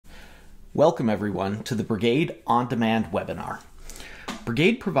Welcome everyone to the Brigade On-Demand webinar.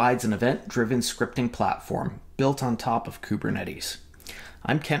 Brigade provides an event-driven scripting platform built on top of Kubernetes.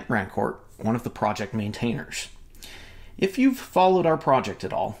 I'm Kent Rancourt, one of the project maintainers. If you've followed our project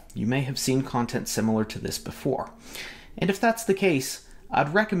at all, you may have seen content similar to this before. And if that's the case,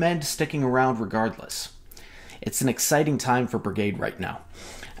 I'd recommend sticking around regardless. It's an exciting time for Brigade right now.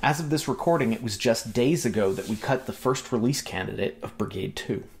 As of this recording, it was just days ago that we cut the first release candidate of Brigade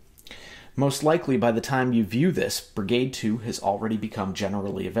 2. Most likely by the time you view this, Brigade 2 has already become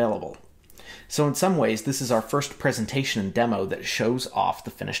generally available. So in some ways, this is our first presentation and demo that shows off the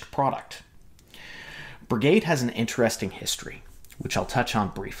finished product. Brigade has an interesting history, which I'll touch on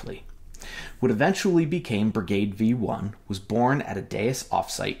briefly. What eventually became Brigade V1 was born at a Deus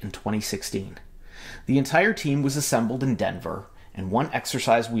offsite in 2016. The entire team was assembled in Denver, and one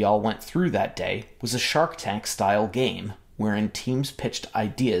exercise we all went through that day was a Shark Tank style game wherein teams pitched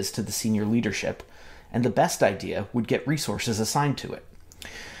ideas to the senior leadership, and the best idea would get resources assigned to it.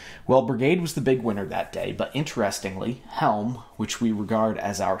 Well, Brigade was the big winner that day, but interestingly, Helm, which we regard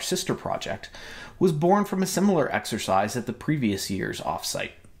as our sister project, was born from a similar exercise at the previous year's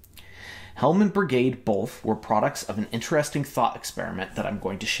offsite. Helm and Brigade both were products of an interesting thought experiment that I'm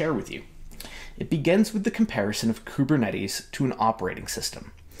going to share with you. It begins with the comparison of Kubernetes to an operating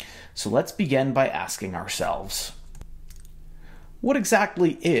system. So let's begin by asking ourselves, what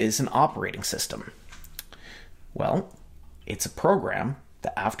exactly is an operating system? Well, it's a program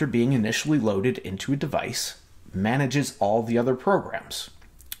that, after being initially loaded into a device, manages all the other programs.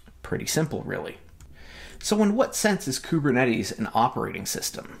 Pretty simple, really. So in what sense is Kubernetes an operating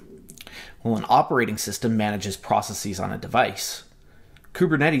system? Well, an operating system manages processes on a device.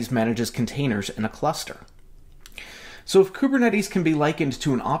 Kubernetes manages containers in a cluster. So if Kubernetes can be likened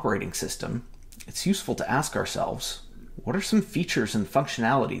to an operating system, it's useful to ask ourselves, what are some features and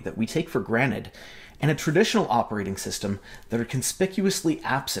functionality that we take for granted in a traditional operating system that are conspicuously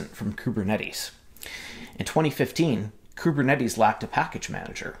absent from Kubernetes? In 2015, Kubernetes lacked a package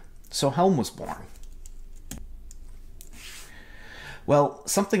manager, so Helm was born. Well,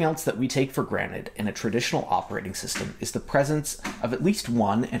 something else that we take for granted in a traditional operating system is the presence of at least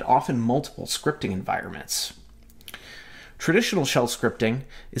one and often multiple scripting environments. Traditional shell scripting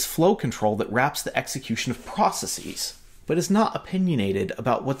is flow control that wraps the execution of processes, but is not opinionated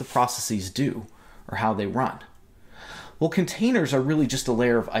about what the processes do or how they run. Well, containers are really just a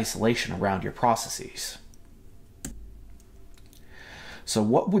layer of isolation around your processes. So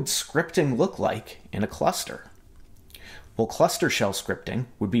what would scripting look like in a cluster? Well, cluster shell scripting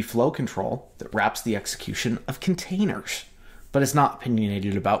would be flow control that wraps the execution of containers, but is not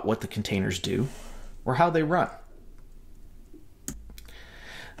opinionated about what the containers do or how they run.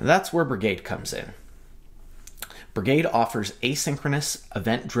 That's where Brigade comes in. Brigade offers asynchronous,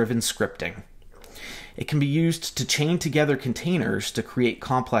 event-driven scripting. It can be used to chain together containers to create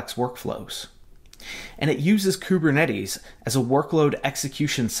complex workflows. And it uses Kubernetes as a workload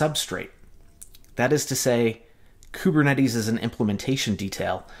execution substrate. That is to say, Kubernetes is an implementation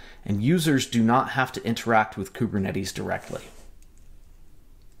detail, and users do not have to interact with Kubernetes directly.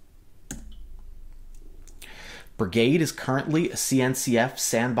 Brigade is currently a CNCF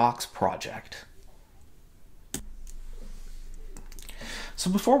sandbox project. So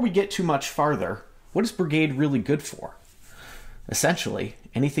before we get too much farther, what is Brigade really good for? Essentially,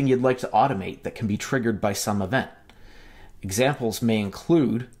 anything you'd like to automate that can be triggered by some event. Examples may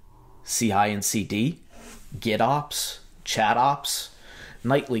include CI and CD, GitOps, ChatOps,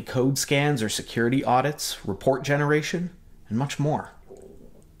 nightly code scans or security audits, report generation, and much more.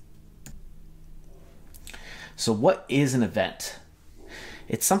 So what is an event?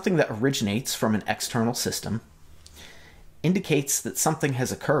 It's something that originates from an external system, indicates that something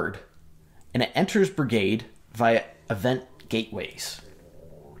has occurred, and it enters Brigade via event gateways.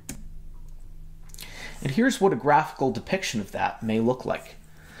 And here's what a graphical depiction of that may look like.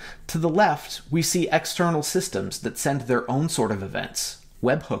 To the left, we see external systems that send their own sort of events,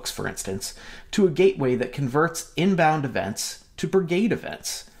 webhooks for instance, to a gateway that converts inbound events to Brigade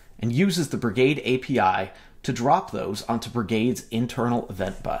events and uses the Brigade API to drop those onto Brigade's internal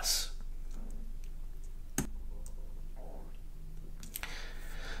event bus.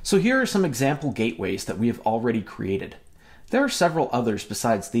 So here are some example gateways that we have already created. There are several others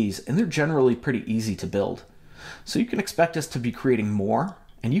besides these, and they're generally pretty easy to build. So you can expect us to be creating more,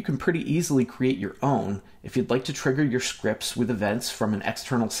 and you can pretty easily create your own if you'd like to trigger your scripts with events from an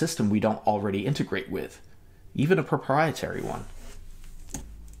external system we don't already integrate with, even a proprietary one.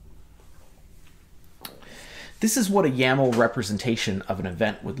 This is what a YAML representation of an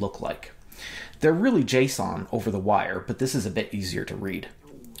event would look like. They're really JSON over the wire, but this is a bit easier to read.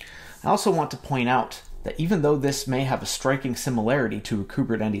 I also want to point out that even though this may have a striking similarity to a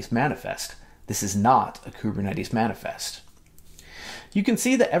Kubernetes manifest, this is not a Kubernetes manifest. You can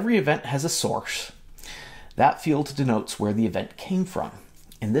see that every event has a source. That field denotes where the event came from,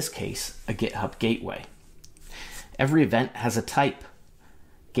 in this case, a GitHub gateway. Every event has a type.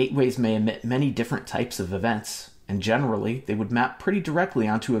 Gateways may emit many different types of events, and generally they would map pretty directly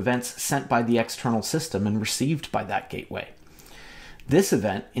onto events sent by the external system and received by that gateway. This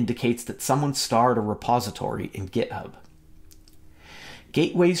event indicates that someone starred a repository in GitHub.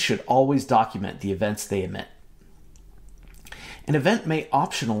 Gateways should always document the events they emit. An event may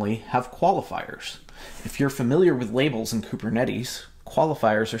optionally have qualifiers. If you're familiar with labels in Kubernetes,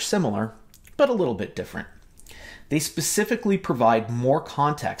 qualifiers are similar, but a little bit different. They specifically provide more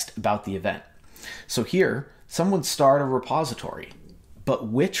context about the event. So here, someone starred a repository. But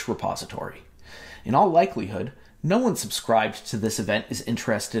which repository? In all likelihood, no one subscribed to this event is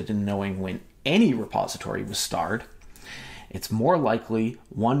interested in knowing when any repository was starred. It's more likely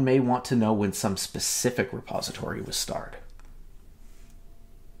one may want to know when some specific repository was starred.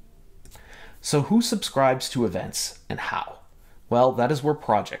 So who subscribes to events and how? Well, that is where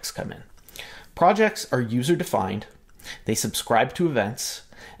projects come in. Projects are user-defined, they subscribe to events,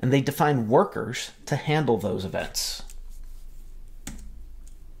 and they define workers to handle those events.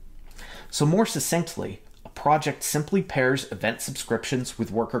 So more succinctly, a project simply pairs event subscriptions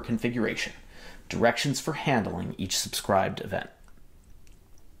with worker configuration, directions for handling each subscribed event.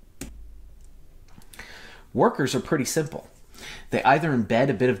 Workers are pretty simple. They either embed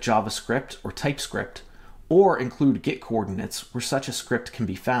a bit of JavaScript or TypeScript, or include Git coordinates where such a script can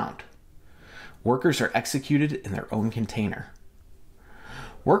be found. Workers are executed in their own container.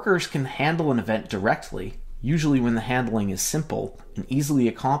 Workers can handle an event directly, usually when the handling is simple and easily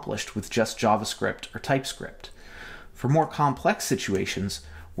accomplished with just JavaScript or TypeScript. For more complex situations,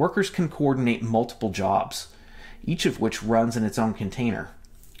 workers can coordinate multiple jobs, each of which runs in its own container.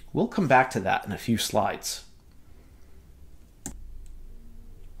 We'll come back to that in a few slides.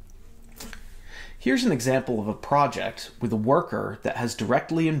 Here's an example of a project with a worker that has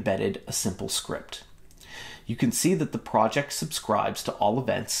directly embedded a simple script. You can see that the project subscribes to all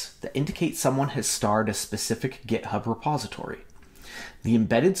events that indicate someone has starred a specific GitHub repository. The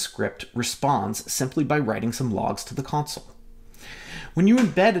embedded script responds simply by writing some logs to the console. When you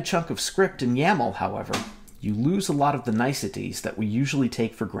embed a chunk of script in YAML, however, you lose a lot of the niceties that we usually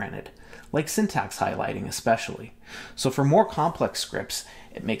take for granted, like syntax highlighting especially. So for more complex scripts,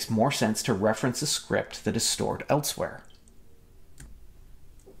 it makes more sense to reference a script that is stored elsewhere.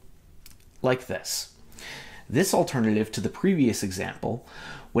 Like this. This alternative to the previous example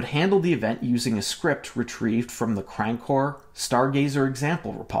would handle the event using a script retrieved from the Crankcore Stargazer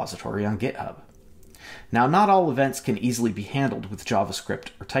example repository on GitHub. Now, not all events can easily be handled with JavaScript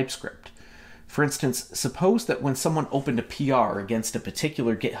or TypeScript. For instance, suppose that when someone opened a PR against a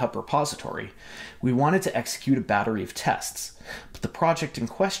particular GitHub repository, we wanted to execute a battery of tests, but the project in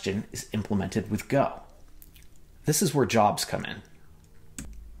question is implemented with Go. This is where jobs come in.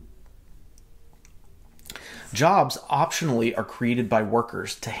 Jobs optionally are created by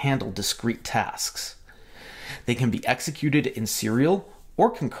workers to handle discrete tasks. They can be executed in serial or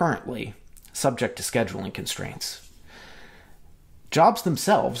concurrently, subject to scheduling constraints. Jobs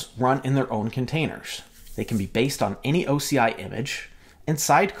themselves run in their own containers. They can be based on any OCI image, and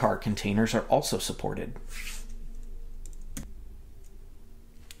sidecar containers are also supported.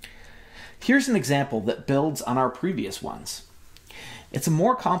 Here's an example that builds on our previous ones. It's a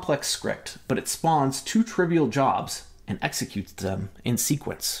more complex script, but it spawns two trivial jobs and executes them in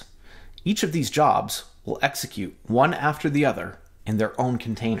sequence. Each of these jobs will execute one after the other in their own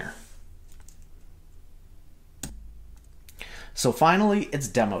container. So finally, it's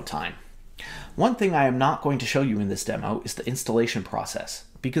demo time. One thing I am not going to show you in this demo is the installation process,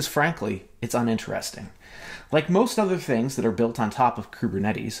 because frankly, it's uninteresting. Like most other things that are built on top of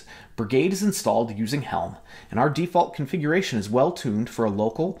Kubernetes, Brigade is installed using Helm, and our default configuration is well tuned for a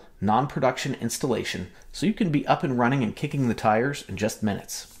local, non-production installation, so you can be up and running and kicking the tires in just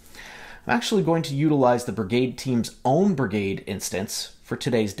minutes. I'm actually going to utilize the Brigade team's own Brigade instance for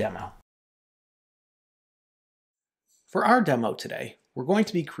today's demo. For our demo today, we're going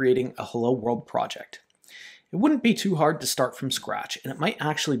to be creating a Hello World project. It wouldn't be too hard to start from scratch, and it might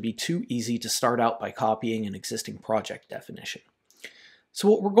actually be too easy to start out by copying an existing project definition. So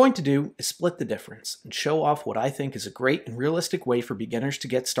what we're going to do is split the difference and show off what I think is a great and realistic way for beginners to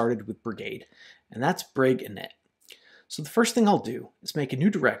get started with Brigade, and that's Brig init. So the first thing I'll do is make a new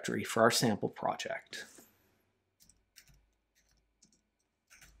directory for our sample project.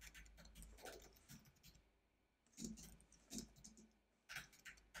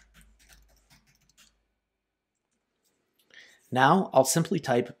 Now I'll simply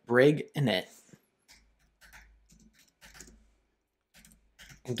type brig init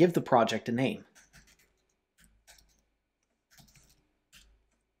and give the project a name.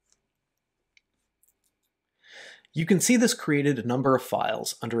 You can see this created a number of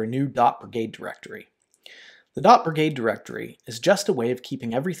files under a new .brigade directory. The .brigade directory is just a way of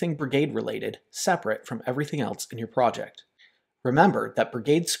keeping everything Brigade related separate from everything else in your project. Remember that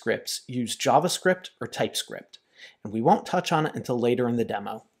Brigade scripts use JavaScript or TypeScript, and we won't touch on it until later in the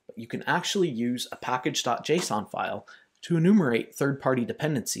demo, but you can actually use a package.json file to enumerate third-party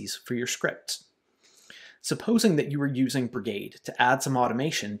dependencies for your scripts. Supposing that you were using Brigade to add some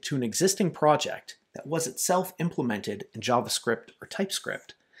automation to an existing project that was itself implemented in JavaScript or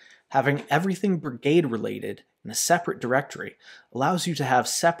TypeScript, having everything Brigade related in a separate directory allows you to have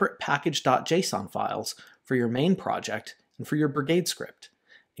separate package.json files for your main project and for your Brigade script.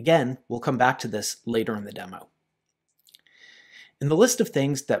 Again, we'll come back to this later in the demo. In the list of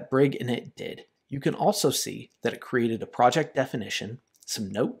things that brig init did, you can also see that it created a project definition, some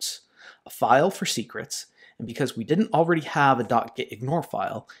notes, a file for secrets, and because we didn't already have a .gitignore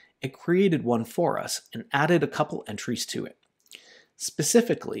file, it created one for us and added a couple entries to it.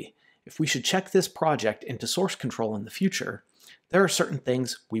 Specifically, if we should check this project into source control in the future, there are certain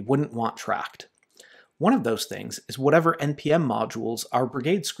things we wouldn't want tracked. One of those things is whatever NPM modules our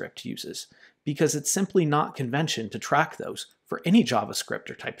Brigade script uses, because it's simply not convention to track those for any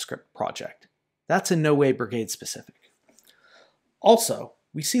JavaScript or TypeScript project. That's in no way Brigade specific. Also,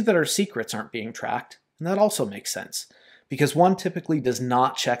 we see that our secrets aren't being tracked, and that also makes sense, because one typically does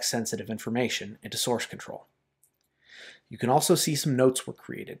not check sensitive information into source control. You can also see some notes were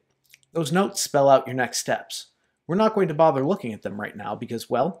created. Those notes spell out your next steps. We're not going to bother looking at them right now because,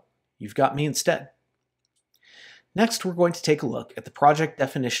 well, you've got me instead. Next, we're going to take a look at the project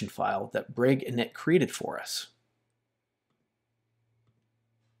definition file that brig init created for us.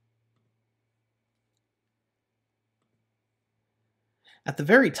 At the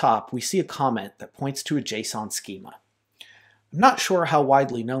very top, we see a comment that points to a JSON schema. I'm not sure how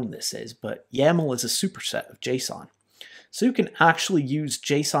widely known this is, but YAML is a superset of JSON. So you can actually use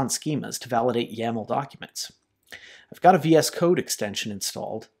JSON schemas to validate YAML documents. I've got a VS Code extension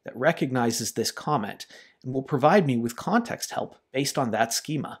installed that recognizes this comment and will provide me with context help based on that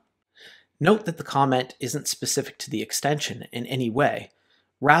schema. Note that the comment isn't specific to the extension in any way,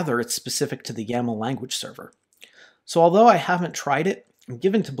 rather it's specific to the YAML language server. So although I haven't tried it, I'm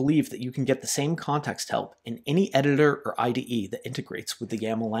given to believe that you can get the same context help in any editor or IDE that integrates with the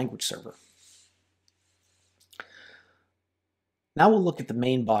YAML language server. Now we'll look at the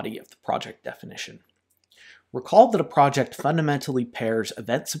main body of the project definition. Recall that a project fundamentally pairs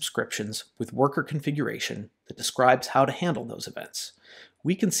event subscriptions with worker configuration that describes how to handle those events.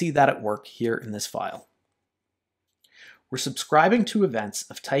 We can see that at work here in this file. We're subscribing to events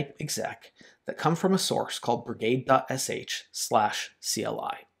of type exec that come from a source called brigade.sh/CLI.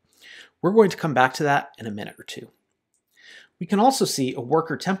 We're going to come back to that in a minute or two. We can also see a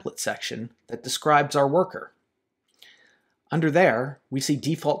worker template section that describes our worker. Under there, we see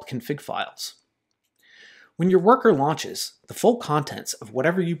default config files. When your worker launches, the full contents of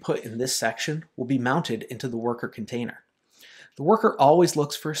whatever you put in this section will be mounted into the worker container. The worker always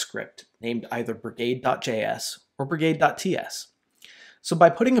looks for a script named either brigade.js or brigade.ts. So by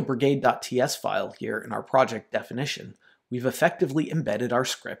putting a brigade.ts file here in our project definition, we've effectively embedded our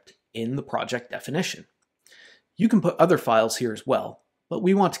script in the project definition. You can put other files here as well, but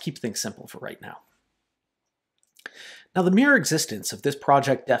we want to keep things simple for right now. Now, the mere existence of this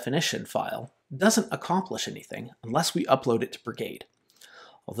project definition file doesn't accomplish anything unless we upload it to Brigade.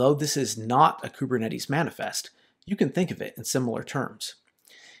 Although this is not a Kubernetes manifest, you can think of it in similar terms.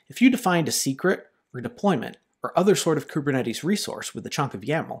 If you defined a secret or deployment or other sort of Kubernetes resource with a chunk of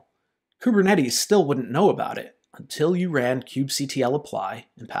YAML, Kubernetes still wouldn't know about it until you ran kubectl apply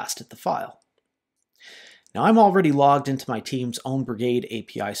and passed it the file. Now, I'm already logged into my team's own Brigade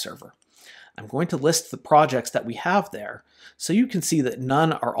API server. I'm going to list the projects that we have there so you can see that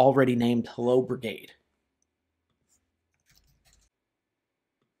none are already named Hello Brigade.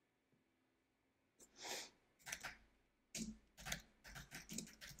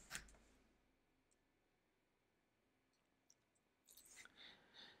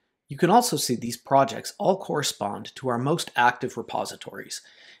 You can also see these projects all correspond to our most active repositories,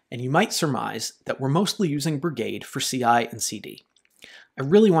 and you might surmise that we're mostly using Brigade for CI and CD. I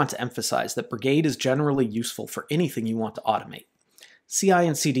really want to emphasize that Brigade is generally useful for anything you want to automate. CI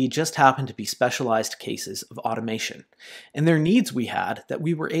and CD just happen to be specialized cases of automation, and they're needs we had that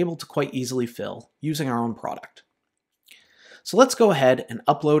we were able to quite easily fill using our own product. So let's go ahead and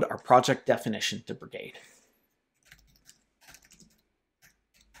upload our project definition to Brigade.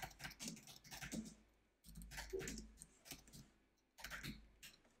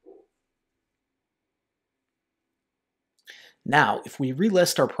 Now, if we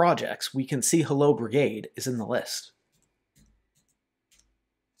relist our projects, we can see Hello Brigade is in the list.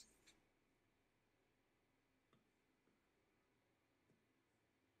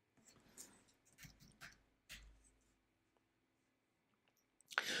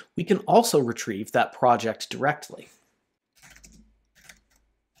 We can also retrieve that project directly.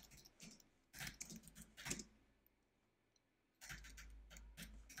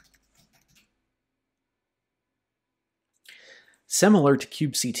 Similar to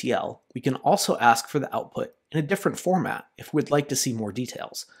kubectl, we can also ask for the output in a different format if we'd like to see more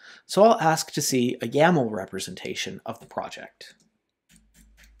details. So I'll ask to see a YAML representation of the project.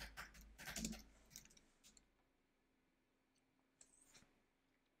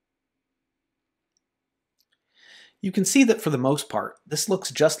 You can see that for the most part, this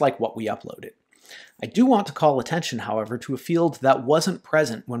looks just like what we uploaded. I do want to call attention, however, to a field that wasn't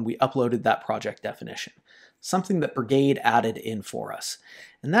present when we uploaded that project definition, something that Brigade added in for us,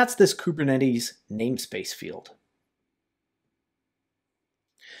 and that's this Kubernetes namespace field.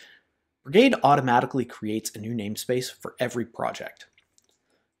 Brigade automatically creates a new namespace for every project.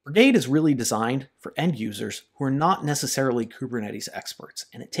 Brigade is really designed for end users who are not necessarily Kubernetes experts,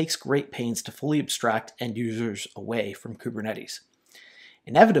 and it takes great pains to fully abstract end users away from Kubernetes.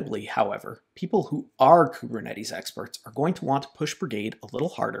 Inevitably, however, people who are Kubernetes experts are going to want to push Brigade a little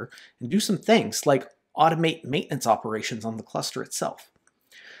harder and do some things like automate maintenance operations on the cluster itself.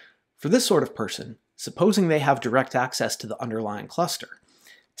 For this sort of person, supposing they have direct access to the underlying cluster,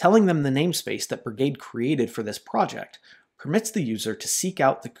 telling them the namespace that Brigade created for this project permits the user to seek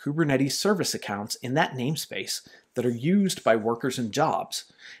out the Kubernetes service accounts in that namespace that are used by workers and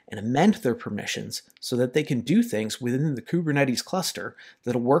jobs, and amend their permissions so that they can do things within the Kubernetes cluster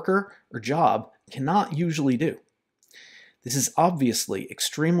that a worker or job cannot usually do. This is obviously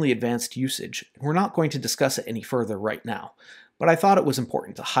extremely advanced usage, and we're not going to discuss it any further right now, but I thought it was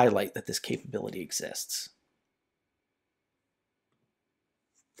important to highlight that this capability exists.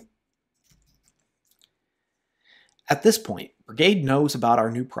 At this point, Brigade knows about our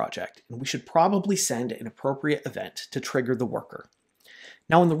new project, and we should probably send an appropriate event to trigger the worker.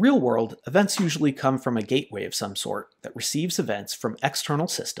 Now in the real world, events usually come from a gateway of some sort that receives events from external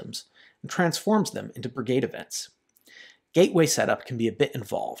systems and transforms them into Brigade events. Gateway setup can be a bit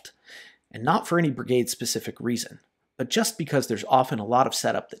involved, and not for any Brigade-specific reason, but just because there's often a lot of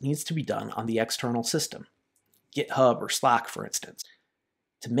setup that needs to be done on the external system, GitHub or Slack for instance,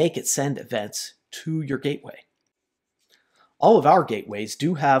 to make it send events to your gateway. All of our gateways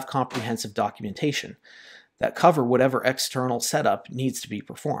do have comprehensive documentation that cover whatever external setup needs to be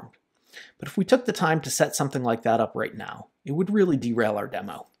performed. But if we took the time to set something like that up right now, it would really derail our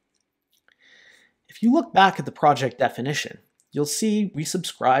demo. If you look back at the project definition, you'll see we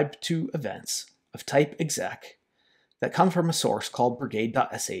subscribe to events of type exec that come from a source called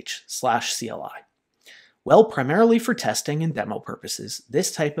brigade.sh/CLI. Well, primarily for testing and demo purposes,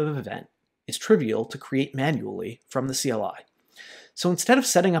 this type of event is trivial to create manually from the CLI. So instead of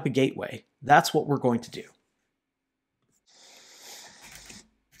setting up a gateway, that's what we're going to do.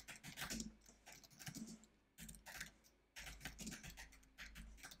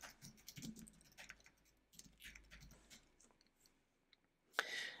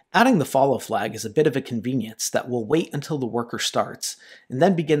 Adding the follow flag is a bit of a convenience that will wait until the worker starts and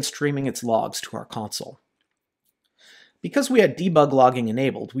then begin streaming its logs to our console. Because we had debug logging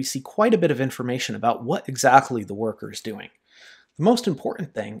enabled, we see quite a bit of information about what exactly the worker is doing. The most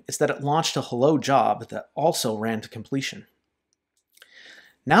important thing is that it launched a hello job that also ran to completion.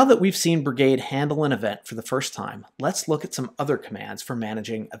 Now that we've seen Brigade handle an event for the first time, let's look at some other commands for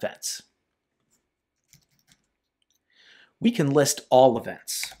managing events. We can list all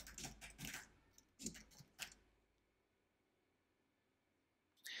events.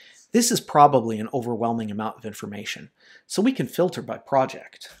 This is probably an overwhelming amount of information, so we can filter by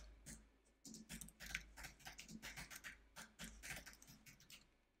project.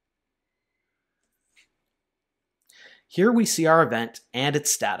 Here we see our event and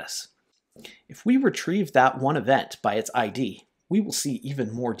its status. If we retrieve that one event by its ID, we will see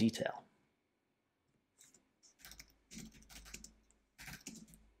even more detail.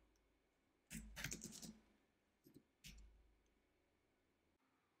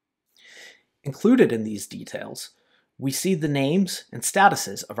 Included in these details, we see the names and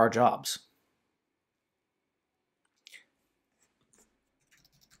statuses of our jobs.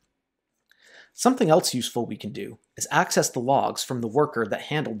 Something else useful we can do is access the logs from the worker that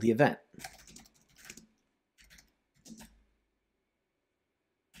handled the event.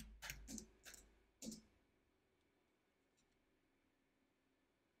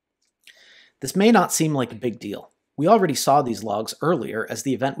 This may not seem like a big deal. We already saw these logs earlier as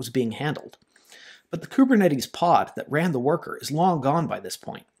the event was being handled. But the Kubernetes pod that ran the worker is long gone by this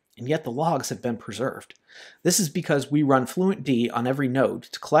point, and yet the logs have been preserved. This is because we run fluentd on every node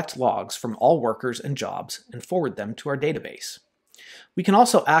to collect logs from all workers and jobs and forward them to our database. We can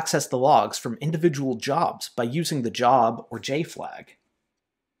also access the logs from individual jobs by using the job or J flag.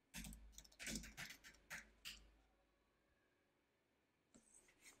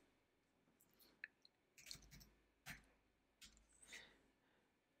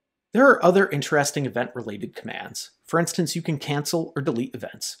 There are other interesting event-related commands. For instance, you can cancel or delete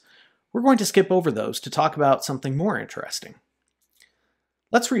events. We're going to skip over those to talk about something more interesting.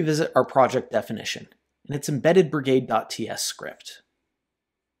 Let's revisit our project definition and its embedded Brigade.ts script.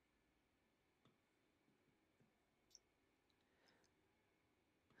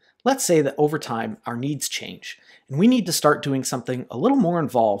 Let's say that over time our needs change, and we need to start doing something a little more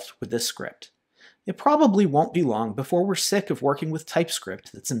involved with this script. It probably won't be long before we're sick of working with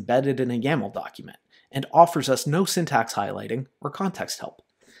TypeScript that's embedded in a YAML document and offers us no syntax highlighting or context help.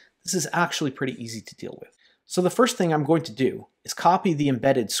 This is actually pretty easy to deal with. So the first thing I'm going to do is copy the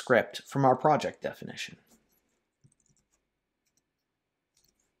embedded script from our project definition.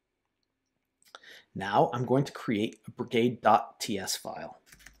 Now I'm going to create a Brigade.ts file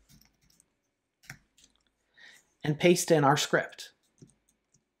and paste in our script.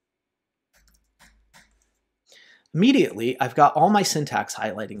 Immediately, I've got all my syntax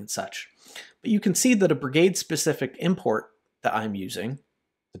highlighting and such, but you can see that a Brigade-specific import that I'm using,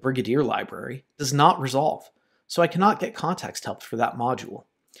 the Brigadier library, does not resolve, so I cannot get context help for that module.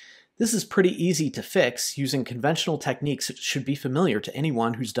 This is pretty easy to fix using conventional techniques that should be familiar to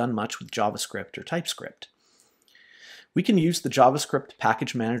anyone who's done much with JavaScript or TypeScript. We can use the JavaScript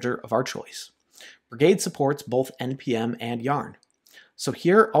package manager of our choice. Brigade supports both npm and yarn. So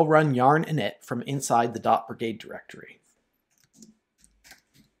here I'll run yarn init from inside the .brigade directory.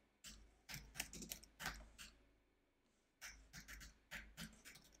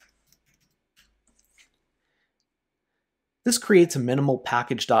 This creates a minimal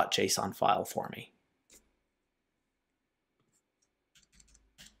package.json file for me.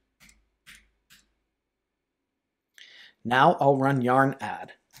 Now I'll run yarn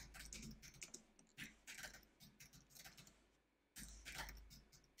add.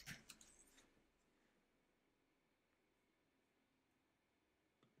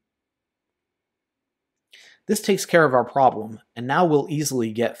 This takes care of our problem, and now we'll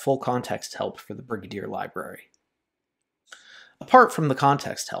easily get full context help for the Brigadier library. Apart from the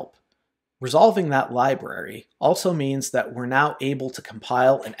context help, resolving that library also means that we're now able to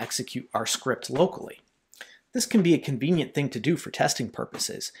compile and execute our script locally. This can be a convenient thing to do for testing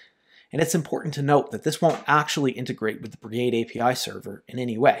purposes, and it's important to note that this won't actually integrate with the Brigade API server in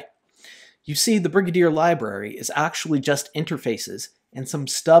any way. You see, the Brigadier library is actually just interfaces and some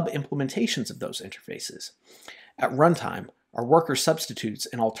stub implementations of those interfaces. At runtime, our worker substitutes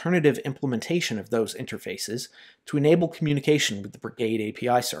an alternative implementation of those interfaces to enable communication with the Brigade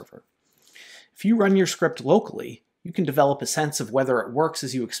API server. If you run your script locally, you can develop a sense of whether it works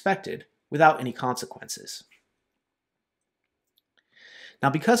as you expected without any consequences. Now,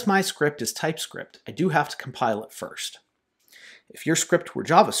 because my script is TypeScript, I do have to compile it first. If your script were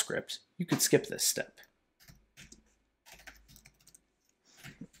JavaScript, you could skip this step.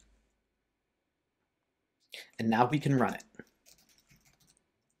 And now we can run it.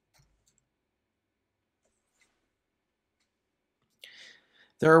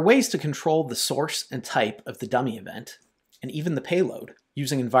 There are ways to control the source and type of the dummy event, and even the payload,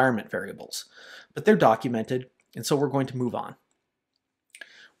 using environment variables, but they're documented, and so we're going to move on.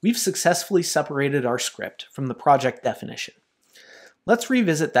 We've successfully separated our script from the project definition. Let's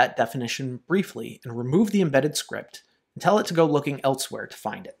revisit that definition briefly and remove the embedded script and tell it to go looking elsewhere to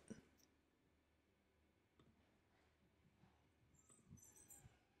find it.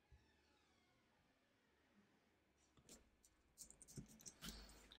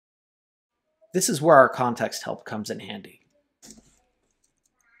 This is where our context help comes in handy.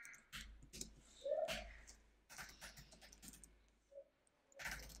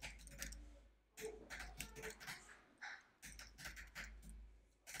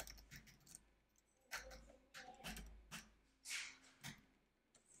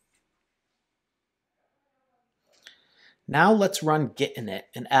 Now let's run git init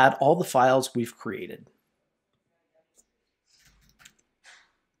and add all the files we've created.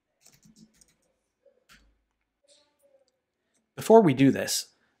 Before we do this,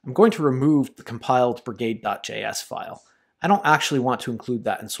 I'm going to remove the compiled brigade.js file. I don't actually want to include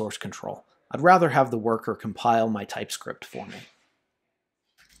that in source control. I'd rather have the worker compile my TypeScript for me.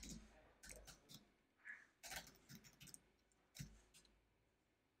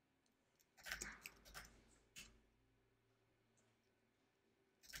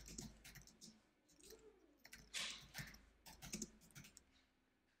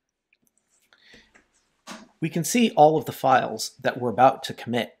 We can see all of the files that we're about to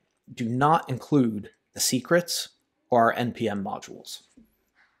commit do not include the secrets or our npm modules.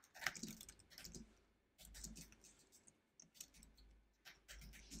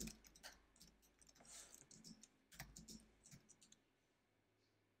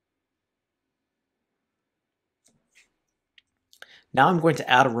 Now I'm going to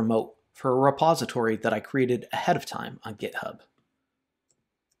add a remote for a repository that I created ahead of time on GitHub.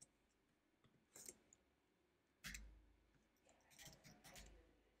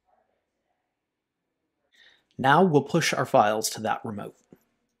 Now we'll push our files to that remote.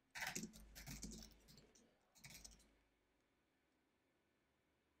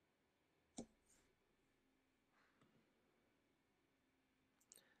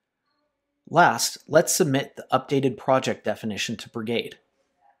 Last, let's submit the updated project definition to Brigade.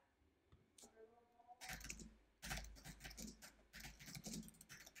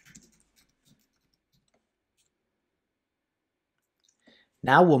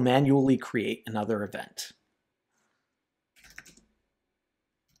 Now we'll manually create another event.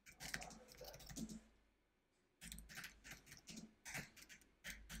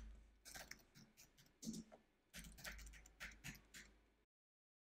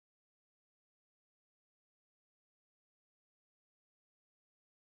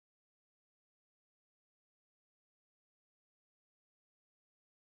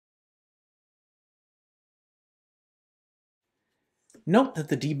 Note that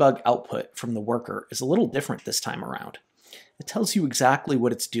the debug output from the worker is a little different this time around. It tells you exactly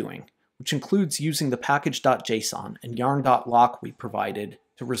what it's doing, which includes using the package.json and yarn.lock we provided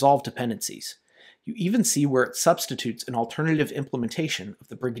to resolve dependencies. You even see where it substitutes an alternative implementation of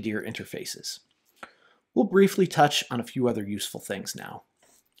the Brigadier interfaces. We'll briefly touch on a few other useful things now.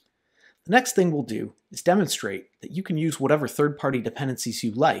 The next thing we'll do is demonstrate that you can use whatever third-party dependencies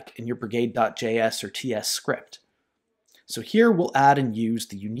you like in your Brigade.js or TS script. So here we'll add and use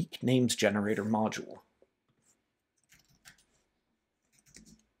the unique names generator module.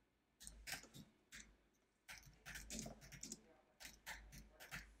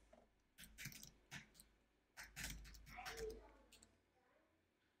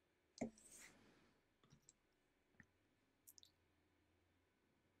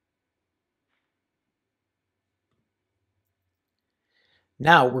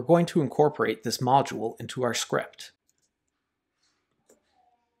 Now we're going to incorporate this module into our script.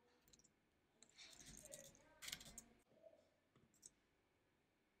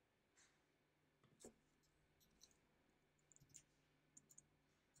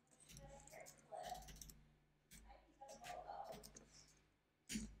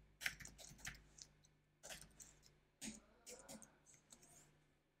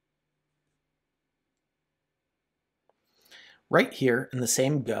 Right here in the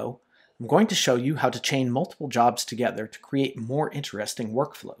same Go, I'm going to show you how to chain multiple jobs together to create more interesting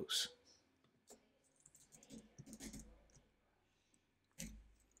workflows.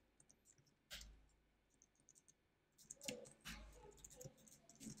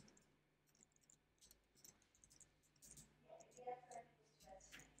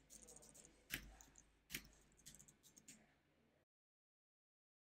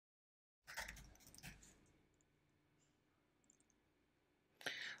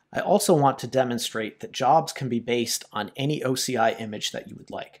 I also want to demonstrate that jobs can be based on any OCI image that you would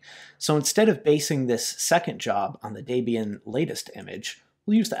like. So instead of basing this second job on the Debian latest image,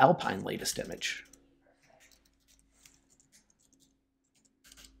 we'll use the Alpine latest image.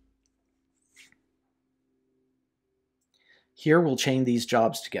 Here we'll chain these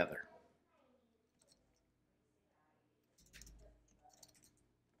jobs together.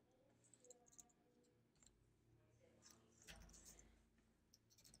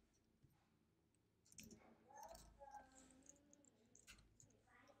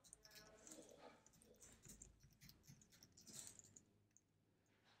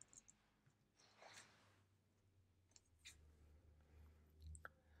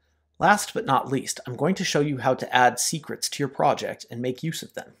 Last but not least, I'm going to show you how to add secrets to your project and make use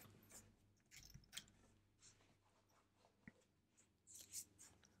of them.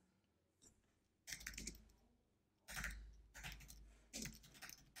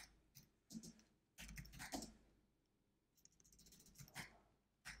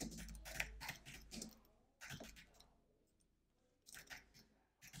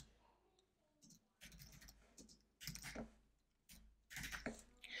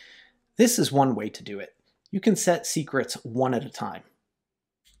 This is one way to do it. You can set secrets one at a time.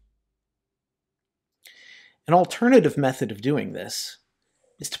 An alternative method of doing this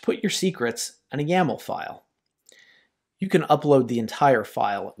is to put your secrets in a YAML file. You can upload the entire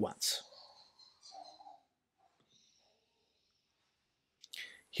file at once.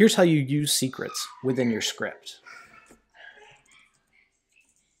 Here's how you use secrets within your script.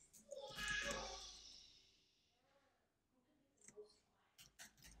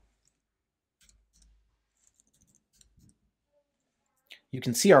 You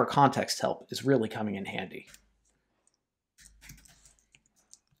can see our context help is really coming in handy.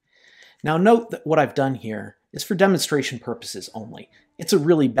 Now note that what I've done here is for demonstration purposes only. It's a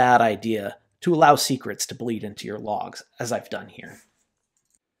really bad idea to allow secrets to bleed into your logs, as I've done here.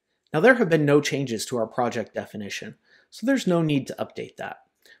 Now there have been no changes to our project definition, so there's no need to update that.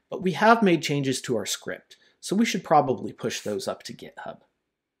 But we have made changes to our script, so we should probably push those up to GitHub.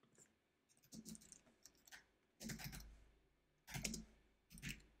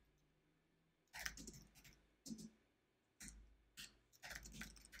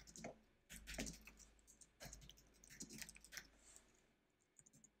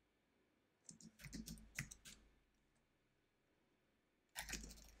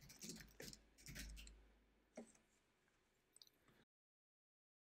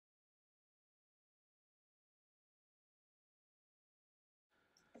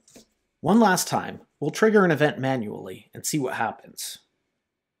 One last time, we'll trigger an event manually and see what happens.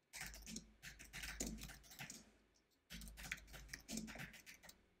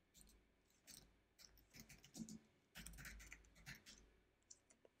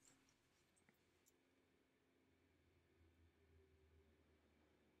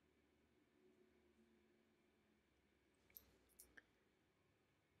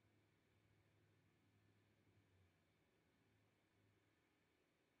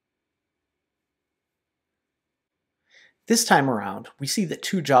 This time around, we see that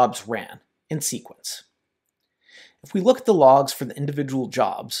 2 jobs ran in sequence. If we look at the logs for the individual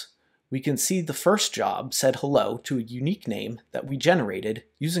jobs, we can see the first job said hello to a unique name that we generated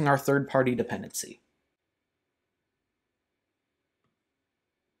using our third-party dependency.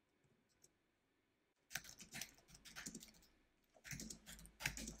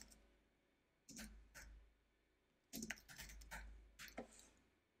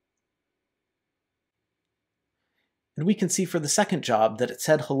 And we can see for the second job that it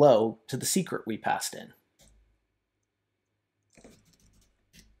said hello to the secret we passed in.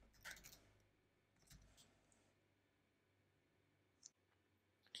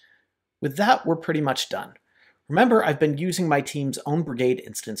 With that, we're pretty much done. Remember, I've been using my team's own Brigade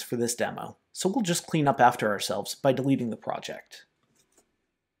instance for this demo, so we'll just clean up after ourselves by deleting the project.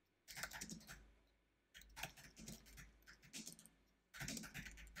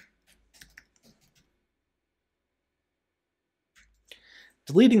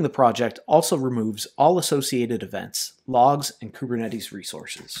 Deleting the project also removes all associated events, logs, and Kubernetes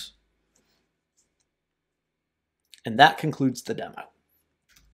resources. And that concludes the demo.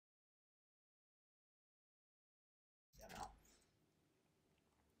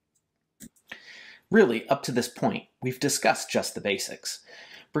 Really, up to this point, we've discussed just the basics.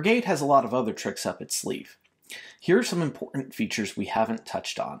 Brigade has a lot of other tricks up its sleeve. Here are some important features we haven't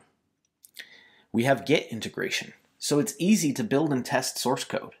touched on. We have Git integration, so it's easy to build and test source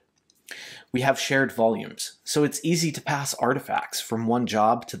code. We have shared volumes, so it's easy to pass artifacts from one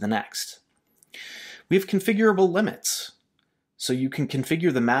job to the next. We have configurable limits, so you can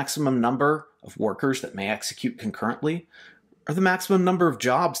configure the maximum number of workers that may execute concurrently, or the maximum number of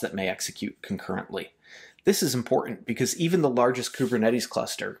jobs that may execute concurrently. This is important because even the largest Kubernetes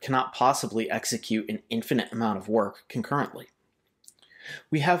cluster cannot possibly execute an infinite amount of work concurrently.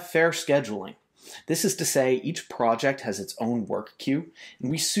 We have fair scheduling. This is to say each project has its own work queue, and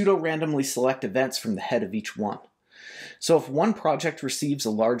we pseudo-randomly select events from the head of each one. So if one project receives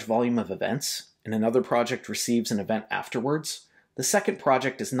a large volume of events, and another project receives an event afterwards, the second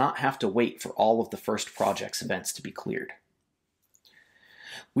project does not have to wait for all of the first project's events to be cleared.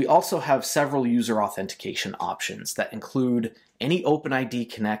 We also have several user authentication options that include any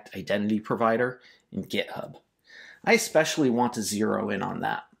OpenID Connect identity provider and GitHub. I especially want to zero in on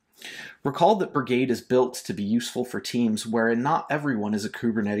that. Recall that Brigade is built to be useful for teams wherein not everyone is a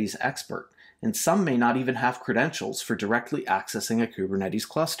Kubernetes expert, and some may not even have credentials for directly accessing a Kubernetes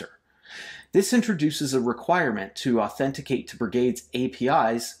cluster. This introduces a requirement to authenticate to Brigade's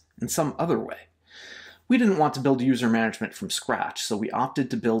APIs in some other way. We didn't want to build user management from scratch, so we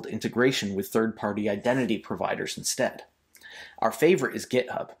opted to build integration with third-party identity providers instead. Our favorite is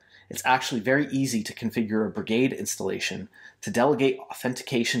GitHub. It's actually very easy to configure a Brigade installation, to delegate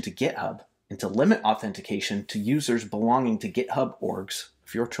authentication to GitHub, and to limit authentication to users belonging to GitHub orgs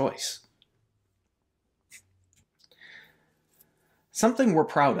of your choice. Something we're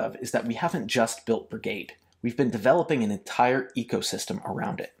proud of is that we haven't just built Brigade. We've been developing an entire ecosystem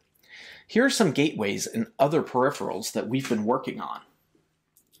around it. Here are some gateways and other peripherals that we've been working on.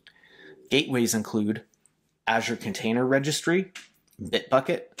 Gateways include Azure Container Registry,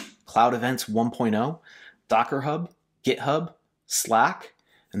 Bitbucket, Cloud Events 1.0, Docker Hub, GitHub, Slack,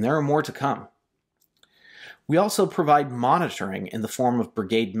 and there are more to come. We also provide monitoring in the form of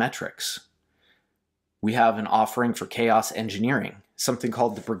Brigade metrics. We have an offering for chaos engineering, something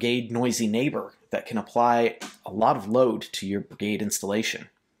called the Brigade Noisy Neighbor that can apply a lot of load to your Brigade installation.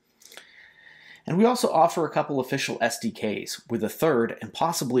 And we also offer a couple official SDKs, with a third and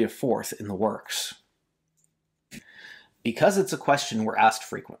possibly a fourth in the works. Because it's a question we're asked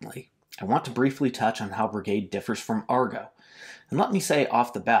frequently, I want to briefly touch on how Brigade differs from Argo. And let me say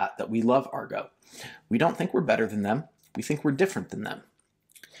off the bat that we love Argo. We don't think we're better than them, we think we're different than them.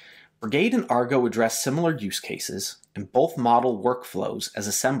 Brigade and Argo address similar use cases and both model workflows as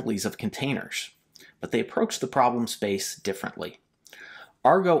assemblies of containers, but they approach the problem space differently.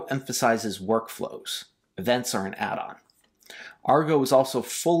 Argo emphasizes workflows. Events are an add-on. Argo is also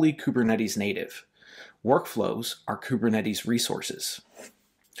fully Kubernetes native. Workflows are Kubernetes resources.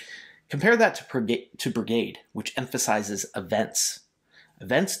 Compare that to Brigade, which emphasizes events.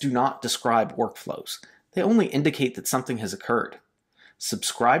 Events do not describe workflows. They only indicate that something has occurred.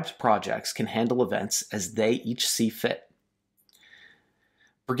 Subscribed projects can handle events as they each see fit.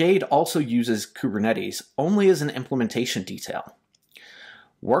 Brigade also uses Kubernetes only as an implementation detail.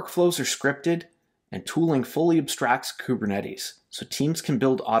 Workflows are scripted, and tooling fully abstracts Kubernetes, so teams can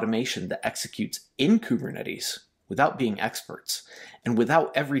build automation that executes in Kubernetes without being experts, and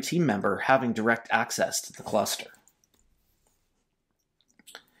without every team member having direct access to the cluster.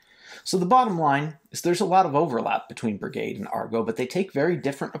 So the bottom line is there's a lot of overlap between Brigade and Argo, but they take very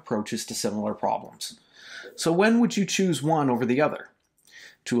different approaches to similar problems. So when would you choose one over the other?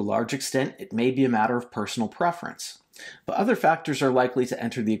 To a large extent, it may be a matter of personal preference, but other factors are likely to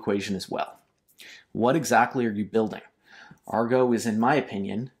enter the equation as well. What exactly are you building? Argo is, in my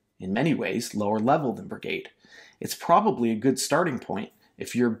opinion, in many ways, lower level than Brigade. It's probably a good starting point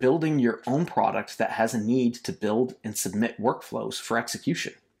if you're building your own product that has a need to build and submit workflows for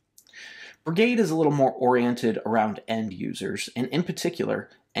execution. Brigade is a little more oriented around end users, and in particular,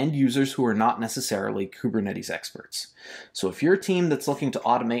 end users who are not necessarily Kubernetes experts. So if you're a team that's looking to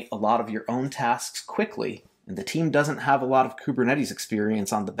automate a lot of your own tasks quickly, and the team doesn't have a lot of Kubernetes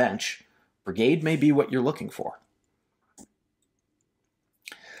experience on the bench, Brigade may be what you're looking for.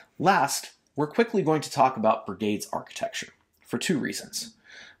 Last, we're quickly going to talk about Brigade's architecture, for two reasons.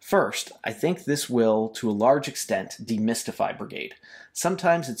 First, I think this will, to a large extent, demystify Brigade.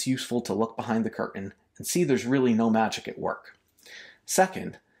 Sometimes it's useful to look behind the curtain and see there's really no magic at work.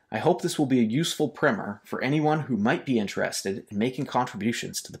 Second, I hope this will be a useful primer for anyone who might be interested in making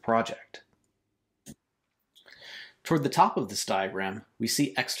contributions to the project. Toward the top of this diagram, we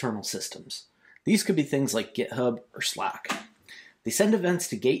see external systems. These could be things like GitHub or Slack. They send events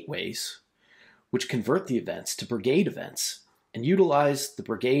to gateways, which convert the events to Brigade events and utilize the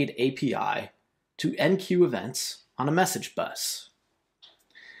Brigade API to enqueue events on a message bus.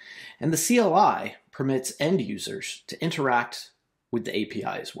 And the CLI permits end users to interact with the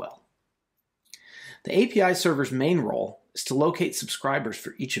API as well. The API server's main role is to locate subscribers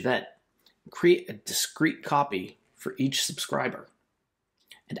for each event, create a discrete copy for each subscriber,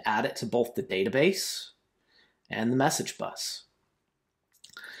 and add it to both the database and the message bus.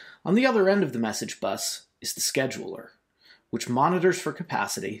 On the other end of the message bus is the scheduler, which monitors for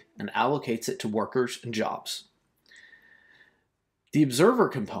capacity and allocates it to workers and jobs. The observer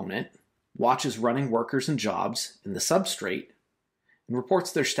component watches running workers and jobs in the substrate and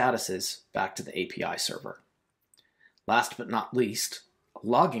reports their statuses back to the API server. Last but not least, a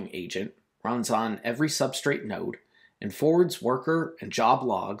logging agent runs on every substrate node and forwards worker and job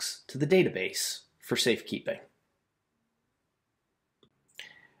logs to the database for safekeeping.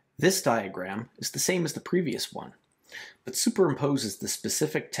 This diagram is the same as the previous one, but superimposes the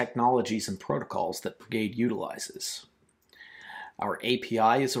specific technologies and protocols that Brigade utilizes. Our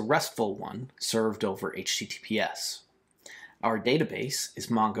API is a RESTful one served over HTTPS. Our database is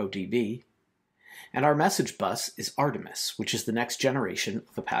MongoDB, and our message bus is Artemis, which is the next generation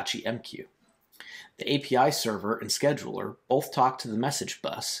of Apache MQ. The API server and scheduler both talk to the message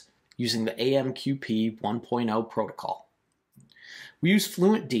bus using the AMQP 1.0 protocol. We use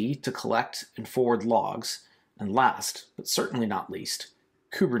FluentD to collect and forward logs, and last, but certainly not least,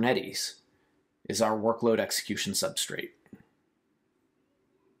 Kubernetes is our workload execution substrate.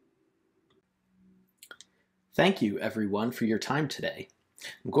 Thank you, everyone, for your time today.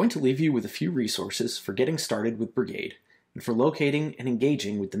 I'm going to leave you with a few resources for getting started with Brigade and for locating and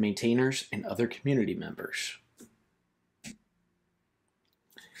engaging with the maintainers and other community members.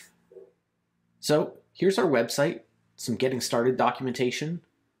 So here's our website, some getting started documentation,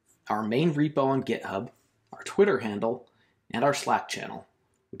 our main repo on GitHub, our Twitter handle, and our Slack channel,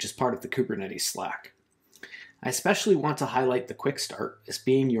 which is part of the Kubernetes Slack. I especially want to highlight the Quick Start as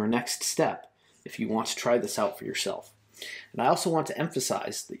being your next step if you want to try this out for yourself. And I also want to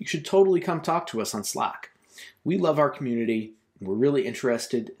emphasize that you should totally come talk to us on Slack. We love our community, and we're really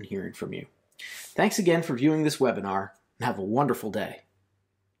interested in hearing from you. Thanks again for viewing this webinar, and have a wonderful day.